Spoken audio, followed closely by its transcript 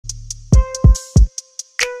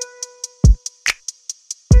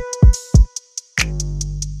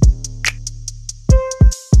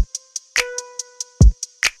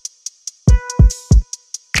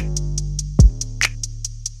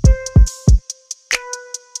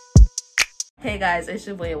Hey guys, it's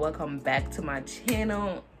your boy and welcome back to my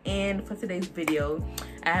channel. And for today's video,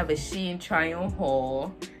 I have a SHEIN try on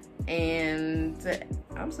haul, and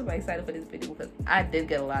I'm super excited for this video because I did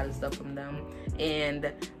get a lot of stuff from them,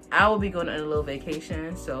 and I will be going on a little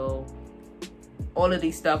vacation, so all of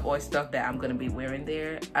these stuff or stuff that I'm gonna be wearing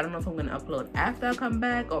there, I don't know if I'm gonna upload after I come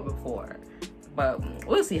back or before, but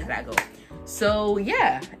we'll see how that goes. So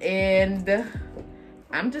yeah, and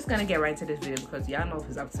I'm just gonna get right into this video because y'all know if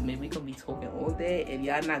it's up to me, we gonna be talking all day and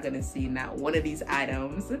y'all not gonna see not one of these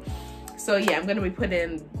items. So yeah, I'm gonna be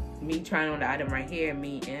putting me trying on the item right here,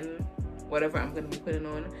 me and whatever I'm gonna be putting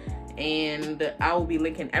on, and I will be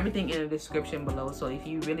linking everything in the description below. So if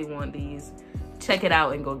you really want these, check it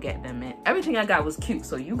out and go get them. And everything I got was cute,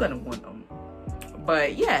 so you're gonna want them.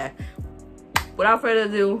 But yeah, without further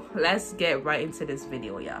ado, let's get right into this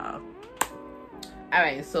video, y'all. All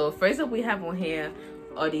right, so first up we have on here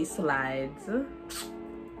are these slides,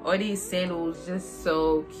 or these sandals, just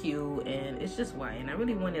so cute, and it's just white, and I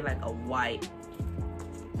really wanted like a white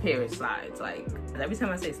pair of slides. Like every time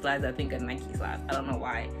I say slides, I think of Nike slides. I don't know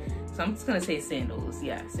why, so I'm just gonna say sandals.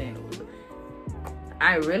 Yeah, sandals.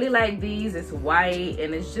 I really like these. It's white,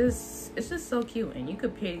 and it's just so cute, and you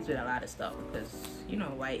could pair these with a lot of stuff because, you know,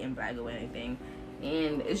 white and black or anything,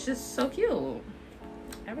 and it's just so cute.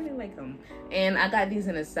 I really like them, and I got these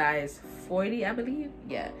in a size 40, I believe.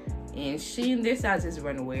 Yeah, and SHEIN, their size is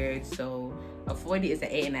run weird, so a 40 is an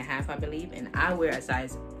 8.5, I believe, and I wear a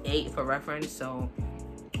size 8 for reference. So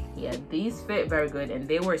yeah, these fit very good, and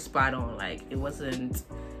they were spot on. Like it wasn't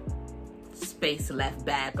space left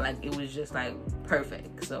back, like it was just like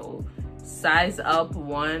perfect. So size up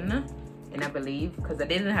 1, and I believe because I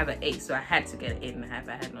didn't have an 8, so I had to get an 8.5.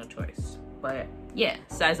 I had no choice. But yeah,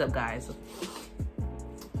 size up, guys.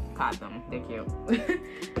 Caught them, they're cute.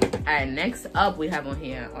 All right, next up we have on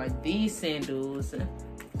here are these sandals,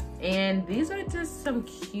 and these are just some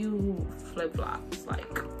cute flip-flops.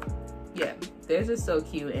 Like yeah, they're just so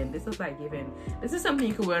cute, and this is like this is something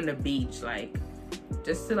you can wear on the beach, like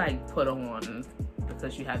just to like put on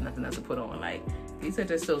because you have nothing else to put on. Like these are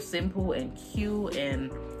just so simple and cute,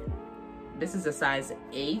 and this is a size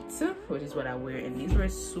 8, which is what I wear, and these were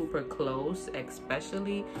super close,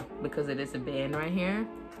 especially because of this band right here.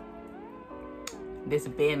 This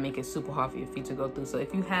band make it super hard for your feet to go through. So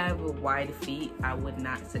if you have wide feet, I would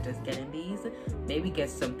not suggest getting these. Maybe get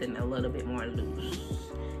something a little bit more loose,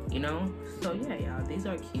 you know? So yeah, y'all, these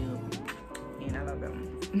are cute, and I love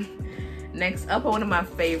them. Next up, one of my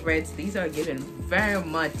favorites. These are giving very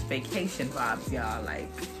much vacation vibes, y'all. Like,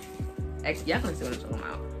 actually, y'all can see what I'm talking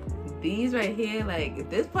about. These right here, like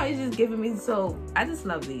this part is just giving me, so I just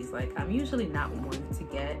love these. Like I'm usually not one to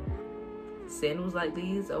get sandals like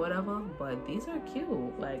these or whatever, but these are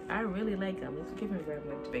cute. Like I really like them. It's giving very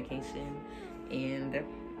much vacation. And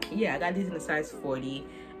yeah, I got these in a size 40,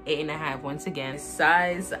 8.5. Once again,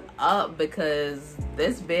 size up because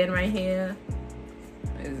this band right here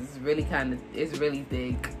is really it's really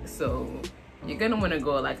big, so you're gonna want to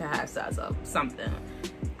go like a half size up, something.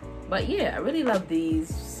 But yeah, I really love these.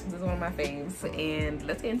 This is one of my faves. And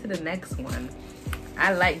let's get into the next one.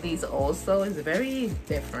 I like these also. It's very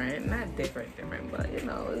different. Not different, but you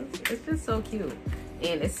know, it's just so cute.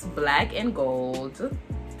 And it's black and gold.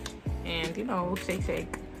 And you know, shake, shake.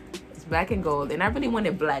 It's black and gold. And I really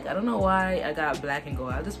wanted black. I don't know why I got black and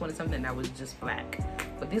gold. I just wanted something that was just black.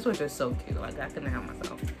 But these were just so cute. Like I couldn't help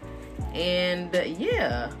myself. And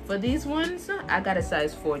yeah, for these ones, I got a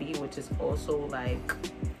size 40, which is also like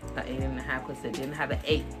an 8.5 because it didn't have an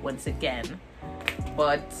 8 once again.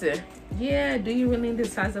 But yeah, do you really need to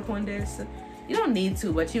size up on this? You don't need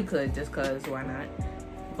to, but you could just cause why not?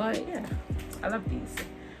 But yeah, I love these.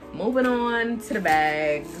 Moving on to the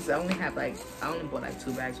bags. I only bought like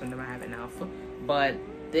 2 bags from them. I have enough. But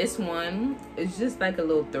this one is just like a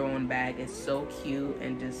little throw-on bag. It's so cute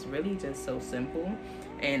and just really just so simple.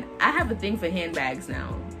 And I have a thing for handbags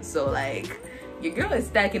now. So like your girl is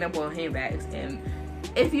stacking up on handbags. And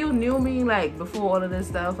if you knew me like before all of this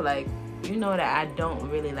stuff, like you know that I don't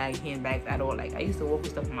really like handbags at all. Like I used to walk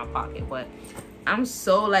with stuff in my pocket, but I'm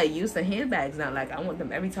so like used to handbags now. Like I want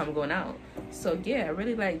them every time I'm going out. So yeah, I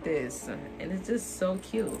really like this, and it's just so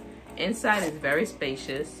cute. Inside is very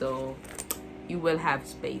spacious, so you will have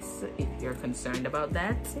space if you're concerned about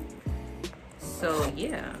that. So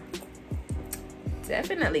yeah,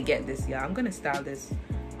 definitely get this, y'all. I'm gonna style this.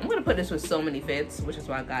 I'm gonna put this with so many fits, which is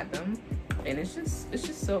why I got them. And it's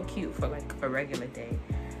just so cute for like a regular day.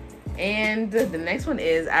 And the next one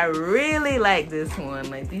is, I really like this one.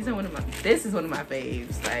 Like this is one of my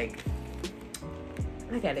faves. Like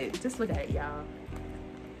look at it, just look at it, y'all.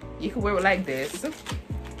 You can wear it like this,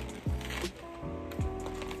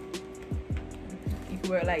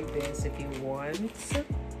 wear it like this if you want,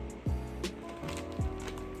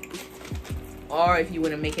 or if you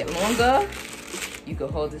want to make it longer, you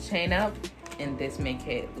could hold the chain up and this make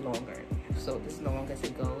it longer, so this is long as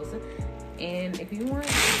it goes. And if you want,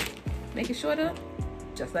 make it shorter,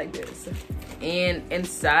 just like this. And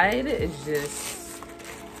inside is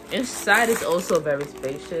also very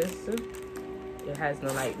spacious. It has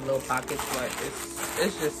no like little pockets, but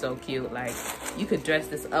it's just so cute. Like, you could dress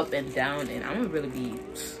this up and down, and I'm gonna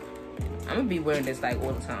be wearing this like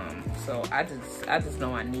all the time. So I just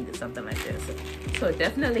know I needed something like this. So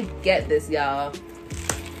definitely get this, y'all.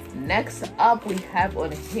 Next up we have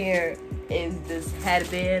on here is this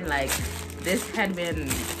headband. Like, this headband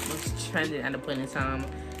was trending at a point in time,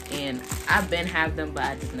 and I've been have them, but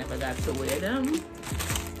I just never got to wear them.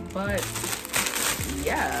 But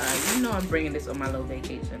yeah, you know I'm bringing this on my little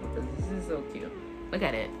vacation because this is so cute. Look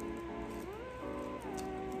at it.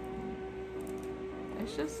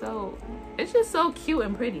 It's just so cute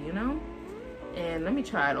and pretty, you know. And let me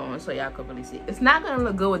try it on so y'all can really see. It's not gonna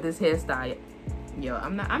look good with this hairstyle, yo.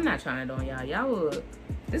 I'm not trying it on, y'all. Y'all will.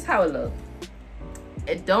 This is how it look.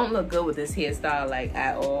 It don't look good with this hairstyle like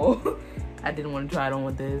at all. I didn't want to try it on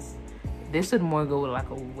with this. This would more go with like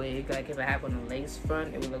a wig. Like if I have on a lace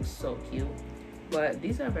front, it would look so cute. But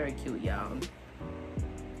these are very cute, y'all.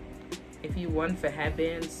 If you want for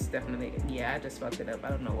headbands, definitely. Yeah, I just fucked it up. I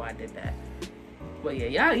don't know why I did that. But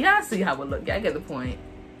yeah, y'all see how it look. Y'all get the point.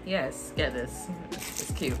 Yes, get this.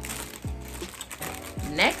 It's cute.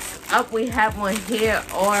 Next up, we have on here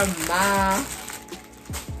are my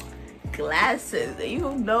glasses.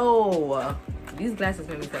 You know, these glasses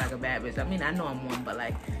make me feel like a bad bitch. I mean, I know I'm one, but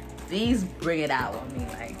like, these bring it out on me.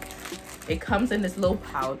 Like, it comes in this little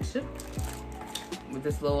pouch with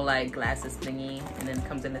this little like glasses thingy, and then it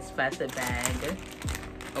comes in this plastic bag.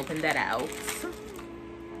 Open that out.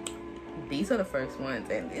 These are the first ones,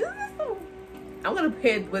 and I'm gonna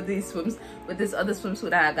pair it with these with this other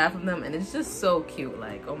swimsuit that I got from them, and it's just so cute.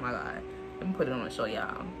 Like, oh my god, let me put it on and show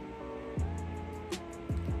y'all.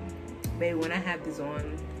 Baby, when I have this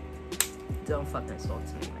on, don't fucking talk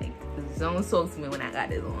to me. Like, don't talk to me when I got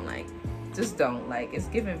this on. Like, just don't. Like, it's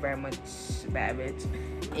giving very much bad bitch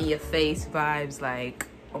in your face vibes. Like,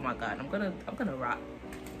 oh my god, I'm gonna rock.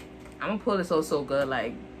 I'm gonna pull this so good.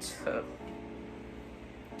 Like,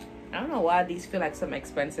 I don't know why these feel like some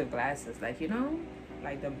expensive glasses. Like, you know,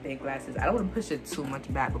 like the big glasses. I don't want to push it too much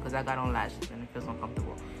back because I got on lashes and it feels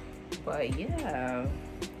uncomfortable. But yeah,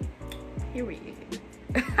 period.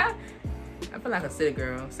 I feel like a city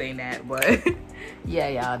girl saying that, but yeah,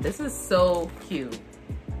 y'all, this is so cute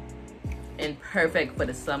and perfect for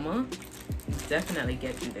the summer. Definitely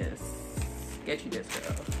get you this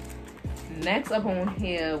girl. Next up on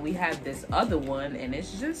here we have this other one, and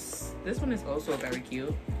it's just, this one is also very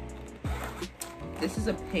cute. This is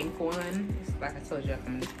a pink one. It's like I told you, I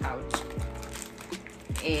come in this pouch,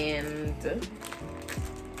 and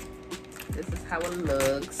this is how it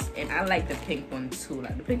looks. And I like the pink one too.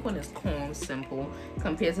 Like, the pink one is calm, simple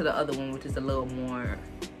compared to the other one, which is a little more,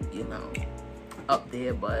 you know, up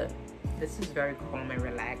there. But this is very calm and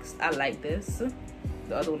relaxed. I like this.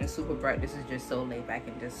 The other one is super bright. This is just so laid back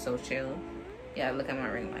and just so chill. Yeah, look at my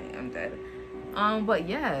ring light. I'm dead. But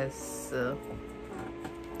yes.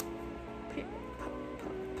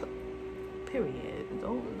 Period.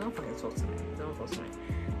 Don't fucking talk to me. Don't talk to me.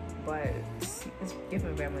 But it's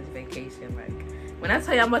giving very much vacation. Like, when I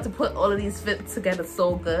tell you I'm about to put all of these fit together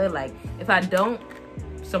so good, like, if I don't,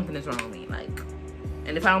 something is wrong with me. Like,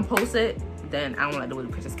 and if I don't post it, then I don't like the way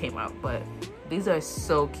the pictures came out. But these are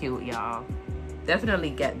so cute, y'all. Definitely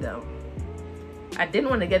get them. I didn't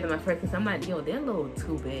want to get them at first because I'm like, yo, they're a little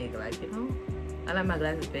too big. Like, you know, I like my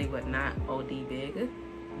glasses big, but not OD big.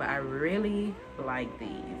 But I really like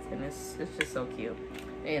these, and it's just so cute.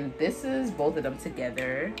 And this is both of them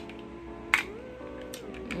together.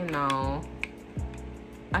 You know,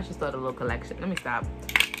 I should start a little collection. Let me stop.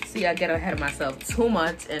 See, I get ahead of myself too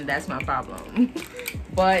much, and that's my problem.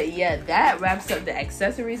 But yeah, that wraps up the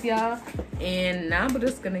accessories, y'all. And now we're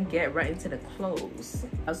just gonna get right into the clothes.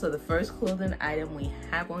 So the first clothing item we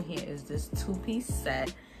have on here is this two-piece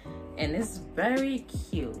set, and it's very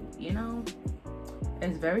cute, you know.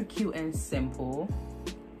 It's very cute and simple.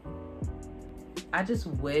 I just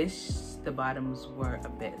wish the bottoms were a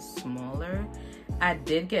bit smaller. I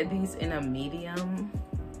did get these in a medium,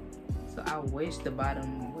 so I wish the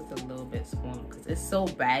bottom was a little bit smaller because it's so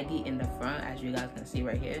baggy in the front, as you guys can see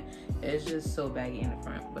right here. It's just so baggy in the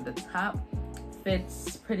front, but the top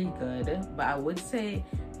fits pretty good. But I would say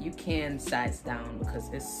you can size down because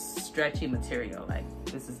it's stretchy material. Like,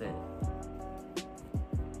 this is it.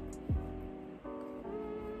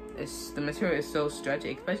 the material is so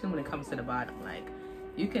stretchy, especially when it comes to the bottom. Like,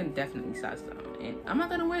 you can definitely size down. And I'm not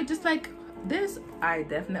gonna wear it just like this. I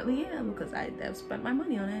definitely am, because I have spent my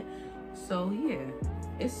money on it. So yeah,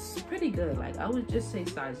 it's pretty good. Like, I would just say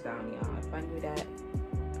size down, y'all. If I knew that,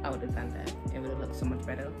 I would have done that. It would have looked so much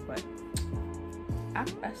better, but I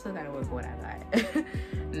still gotta work with what I got.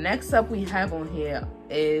 Next up we have on here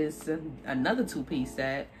is another two-piece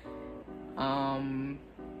set.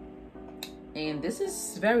 And this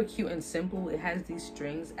is very cute and simple. It has these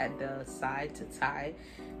strings at the side to tie,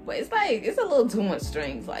 but it's like, it's a little too much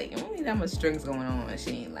strings. Like, you don't need that much strings going on,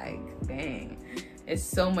 Shein. Like, dang, it's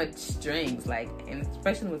so much strings. Like, and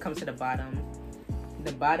especially when it comes to the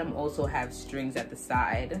bottom also have strings at the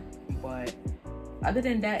side, but other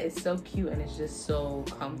than that, it's so cute and it's just so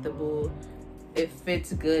comfortable. It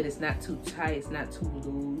fits good. It's not too tight, it's not too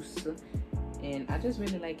loose, and I just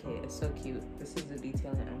really like it. It's so cute. This is the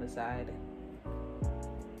detailing on the side.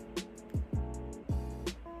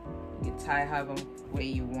 You can tie however way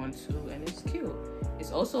you want to, and it's cute.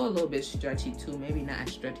 It's also a little bit stretchy too. Maybe not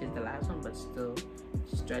as stretchy as the last one, but still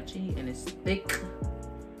stretchy, and it's thick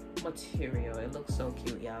material. It looks so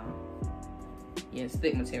cute, y'all. Yeah, it's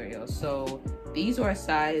thick material. So these are a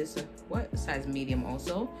size medium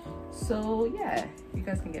also. So yeah, you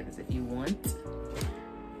guys can get this if you want.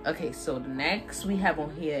 Okay, so the next we have on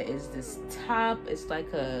here is this top. It's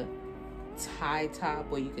like a tie top,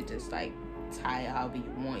 where you could just like tie it however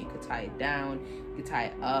you want. You could tie it down, you could tie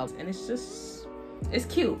it up, and it's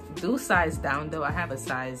cute. Do size down though. I have a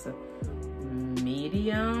size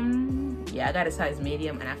medium. Yeah, I got a size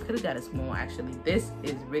medium, and I could have got a small actually. This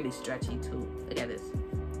is really stretchy too. Look at this.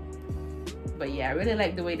 But yeah, I really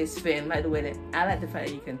like the way this fit. I like the fact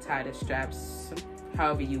that you can tie the straps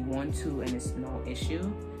however you want to, and it's no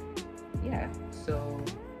issue. Yeah, so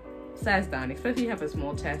size down, especially if you have a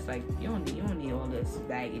small chest. Like, you don't need all this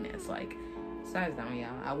bagginess. Like, size down, y'all.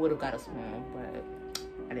 I would have got a small, but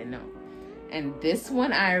I didn't know. And this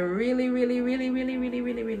one I really like.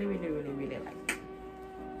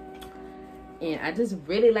 And I just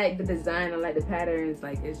really like the design. I like the patterns.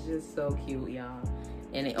 Like, it's just so cute, y'all.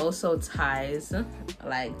 And it also ties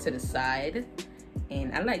like to the side,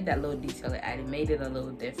 and I like that little detail it added. Made it a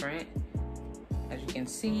little different. As you can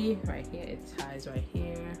see right here, it ties right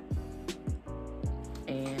here,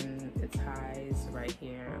 and it ties right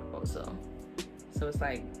here also. So it's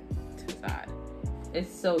like to the side.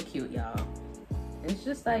 It's so cute, y'all. It's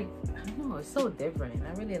just like, I don't know, it's so different.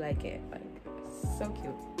 I really like it. Like, it's so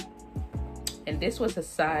cute. And this was a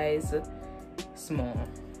size small,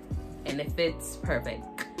 and it fits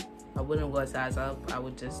perfect. I wouldn't go a size up. I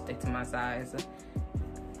would just stick to my size.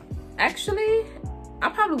 Actually, I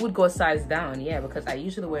probably would go a size down, yeah, because I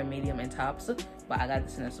usually wear medium in tops, but I got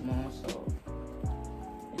this in a small, so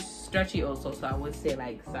it's stretchy also, so I would say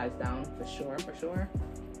like size down for sure.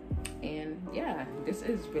 And yeah, this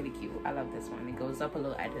is really cute. I love this one. It goes up a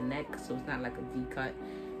little at the neck, so it's not like a V cut.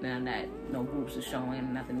 None of that, no boobs are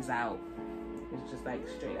showing, nothing's out. It's just like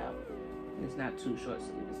straight up. And it's not too short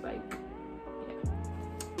sleeve. It's like, yeah,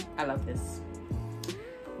 I love this.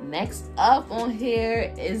 Next up on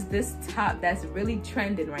here is this top that's really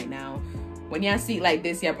trending right now. When y'all see like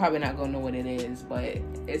this, y'all probably not gonna know what it is, but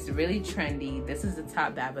it's really trendy. This is the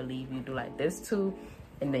top that I believe you do like this too,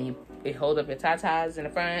 and then you hold up your tatas in the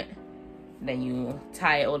front, then you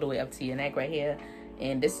tie it all the way up to your neck right here.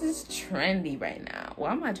 And this is trendy right now.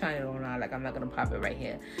 Well, I'm not trying it on now, like I'm not gonna pop it right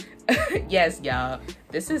here. Yes, y'all,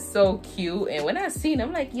 this is so cute. And when I seen it,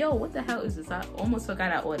 I'm like, yo, what the hell is this? I almost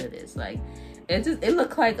forgot I ordered this. Like, it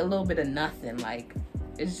looked like a little bit of nothing. Like,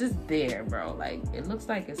 it's just there, bro. Like, it looks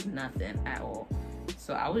like it's nothing at all.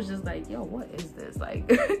 So I was just like, yo, what is this? Like,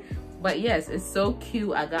 but yes, it's so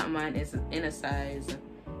cute. I got mine. It's in a size,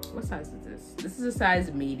 what size is this? This is a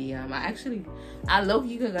size medium. I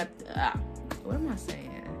low-key could have got, what am I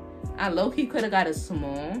saying? I low-key could have got a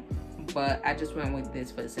small, but I just went with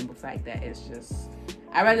this for the simple fact that it's just,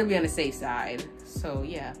 I'd rather be on the safe side. So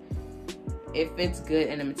yeah, it fits good,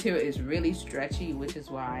 and the material is really stretchy, which is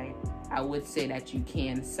why I would say that you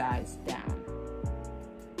can size down.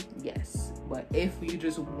 Yes, but if you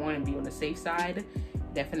just want to be on the safe side,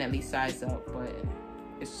 definitely size up, but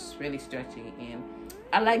it's really stretchy. And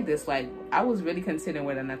I like this. Like, I was really considering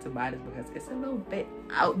whether or not to buy this because it's a little bit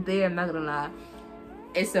out there, I'm not gonna lie.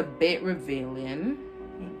 It's a bit revealing,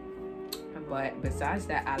 but besides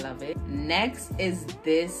that, I love it. Next is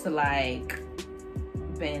this like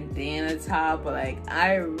bandana top. Like,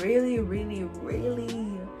 I really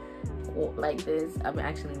like this. I've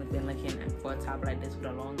actually been looking for a top like this for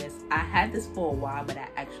the longest. I had this for a while, but I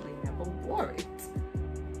actually never wore it.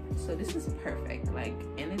 So So this is perfect, like,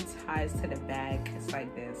 and it ties to the back. It's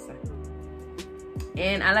like this,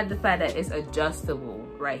 and I like the fact that it's adjustable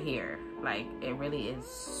right here. Like, it really is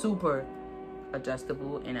super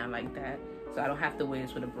adjustable, and I like that. So I don't have to wear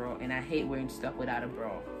this with a bra, and I hate wearing stuff without a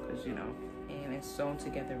bra, because, you know, and it's sewn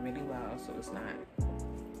together really well, so it's not.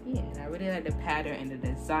 Yeah, and I really like the pattern and the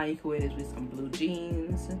design. You can wear this with some blue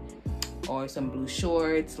jeans or some blue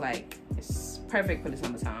shorts. Like, it's perfect for the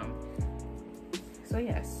summertime. So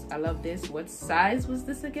yes, I love this. What size was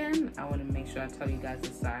this again? I want to make sure I tell you guys the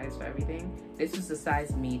size for everything. This is a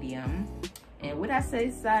size medium. And would I say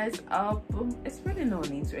size up? It's really no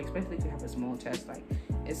need to, especially if you have a small chest. Like,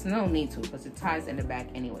 it's no need to, because it ties in the back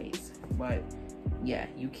anyways. But yeah,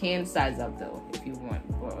 you can size up though if you want,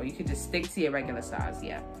 or you could just stick to your regular size.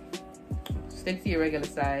 Yeah, stick to your regular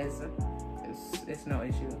size. It's no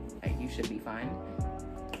issue. Like, you should be fine.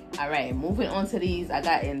 All right, moving on to these. I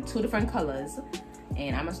got in 2 different colors,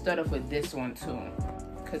 and I'm gonna start off with this one too,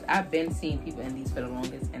 because I've been seeing people in these for the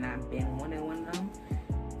longest, and I've been wanting one of them.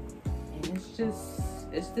 And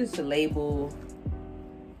it's this label.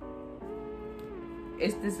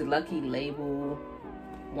 It's this Lucky Label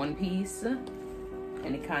one piece,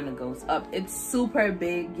 and it kind of goes up. It's super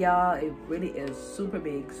big, y'all. It really is super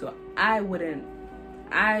big. So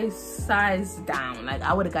I sized down. Like,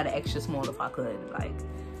 I would have got an extra small if I could. Like,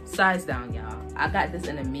 size down, y'all. I got this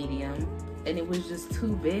in a medium, and it was just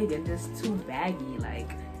too big and just too baggy. Like,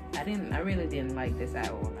 I really didn't like this at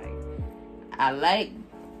all. Like, I like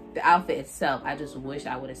the outfit itself. I just wish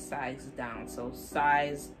I would have sized down. So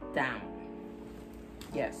size down.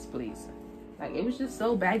 Yes, please. Like, it was just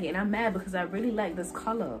so baggy, and I'm mad because I really like this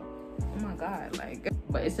color. Oh my god, like,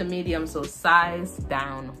 but it's a medium, so size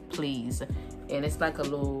down, please. And it's like a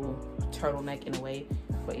little turtleneck in a way,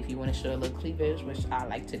 but if you want to show a little cleavage, which I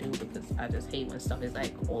like to do because I just hate when stuff is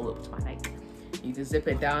like all up to my neck, you can zip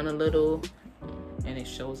it down a little, and it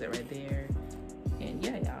shows it right there. And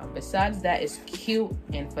yeah, y'all, besides that, it's cute.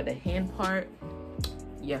 And for the hand part,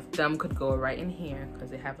 your thumb could go right in here because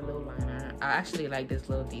they have a little liner. I actually like this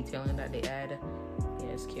little detailing that they add. Yeah,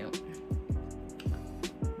 it's cute.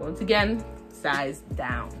 Once again, size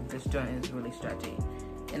down. This joint is really stretchy.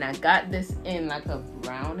 And I got this in like a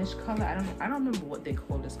brownish color. I don't remember what they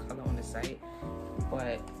call this color on the site,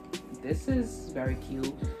 but this is very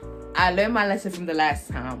cute. I learned my lesson from the last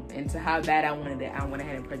time into how bad I wanted it. I went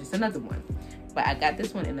ahead and purchased another one, but I got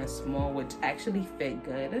this one in a small, which actually fit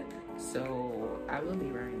good. So I will be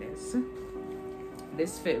wearing this.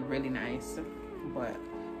 This fit really nice, but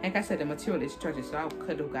like I said, the material is stretchy, so I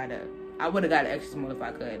would have got an extra small if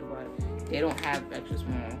I could, but they don't have extra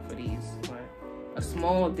small for these. But a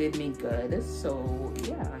small did me good, so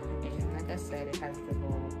yeah. And like I said, it has the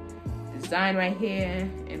little design right here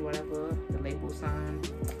and whatever, the label sign.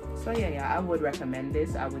 So yeah, I would recommend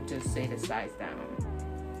this. I would just say the size down.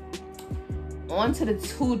 On to the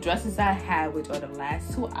 2 dresses I have, which are the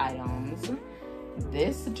last 2 items.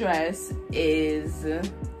 This dress is,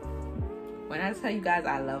 when I tell you guys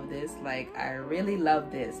I love this, like, I really love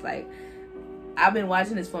this. Like, I've been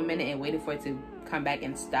watching this for a minute and waiting for it to come back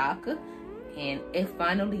in stock, and it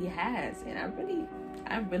finally has. And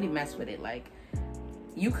I really mess with it. Like,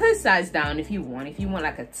 you could size down if you want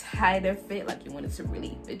like a tighter fit, like you want it to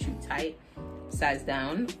really fit you tight, size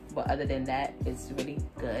down. But other than that, it's really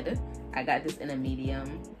good. I got this in a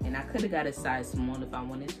medium, and I could have got a size small if I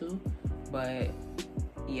wanted to, but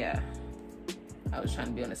yeah, I was trying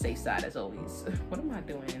to be on the safe side as always. What am I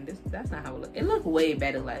doing? That's not how it look. It looked way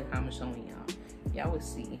better like how I'm showing y'all. Y'all will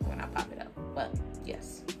see when I pop it up. But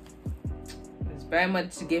yes, it's very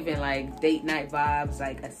much giving like date night vibes,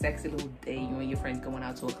 like a sexy little day, you and your friends going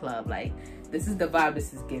out to a club. Like, this is the vibe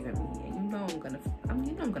this is giving me, and you know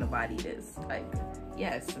I'm gonna body this. Like,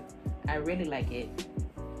 yes, I really like it.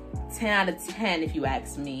 10 out of 10 if you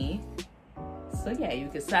ask me. So yeah, you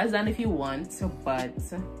can size down if you want, but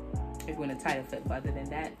if you want a tighter fit. But other than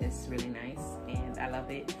that, it's really nice, and I love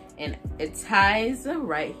it. And it ties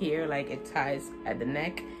right here, like it ties at the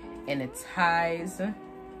neck, and it ties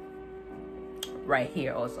right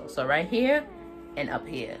here also. So right here and up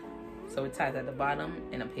here. So it ties at the bottom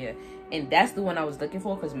and up here. And that's the one I was looking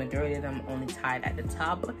for, because majority of them only tied at the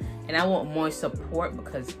top. And I want more support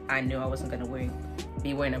because I knew I wasn't gonna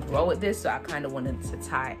be wearing a bra with this. So I kind of wanted to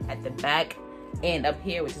tie at the back and up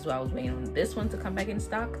here, which is why I was waiting on this one to come back in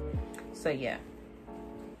stock. So yeah,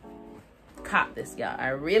 cop this, y'all. I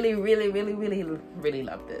really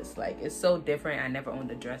love this. Like, it's so different. I never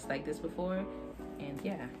owned a dress like this before, and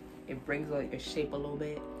yeah, it brings like your shape a little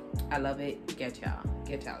bit. I love it. Get y'all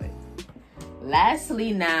it.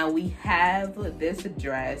 Lastly, now we have this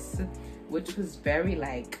dress, which was very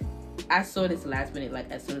like, I saw this last minute,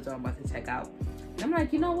 like as soon as I'm about to check out. And I'm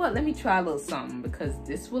like, you know what? Let me try a little something, because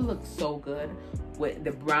this will look so good with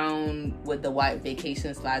the brown with the white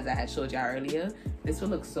vacation slides I had showed y'all earlier. This will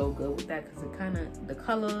look so good with that, because it kind of, the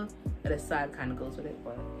color at the side kind of goes with it.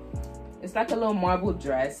 But it's like a little marble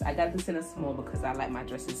dress. I got this in a small because I like my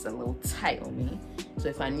dresses a little tight on me. So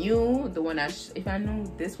if I knew the one if I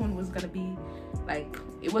knew this one was gonna be like,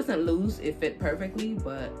 it wasn't loose, it fit perfectly,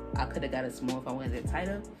 but I could have got it small if I wanted it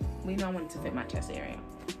tighter. But you know, I wanted to fit my chest area.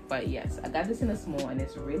 But yes, I got this in a small, and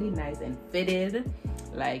it's really nice and fitted.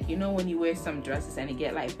 Like, you know when you wear some dresses and it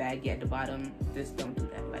get like baggy at the bottom, just don't do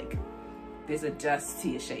that. Like, this adjusts to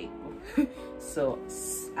your shape. So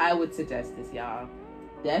I would suggest this, y'all.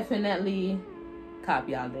 Definitely cop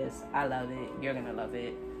y'all this. I love it. You're gonna love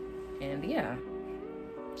it. And yeah,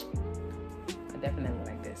 I definitely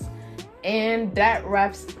like this. And that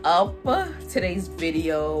wraps up today's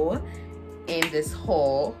video and this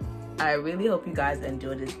haul. I really hope you guys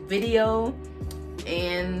enjoyed this video.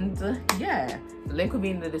 And yeah, the link will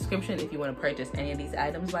be in the description if you want to purchase any of these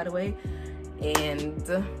items, by the way.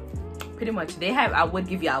 And pretty much they have, I would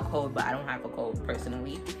give y'all a code, but I don't have a code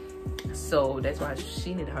personally. So that's why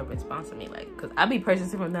she needed her to sponsor me, like, because I be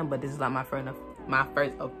purchasing from them, but this is like my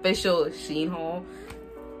first official SHEIN haul.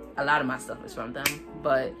 A lot of my stuff is from them.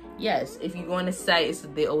 But yes, if you go on the site,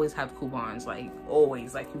 they always have coupons, like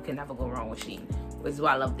always. Like, you can never go wrong with SHEIN, which is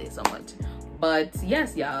why I love this so much. But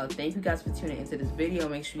yes, y'all, thank you guys for tuning into this video.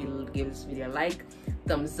 Make sure you give this video a like,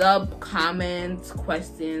 thumbs up, comments,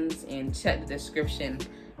 questions, and check the description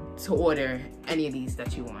to order any of these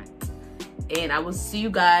that you want. And I will see you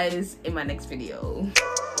guys in my next video.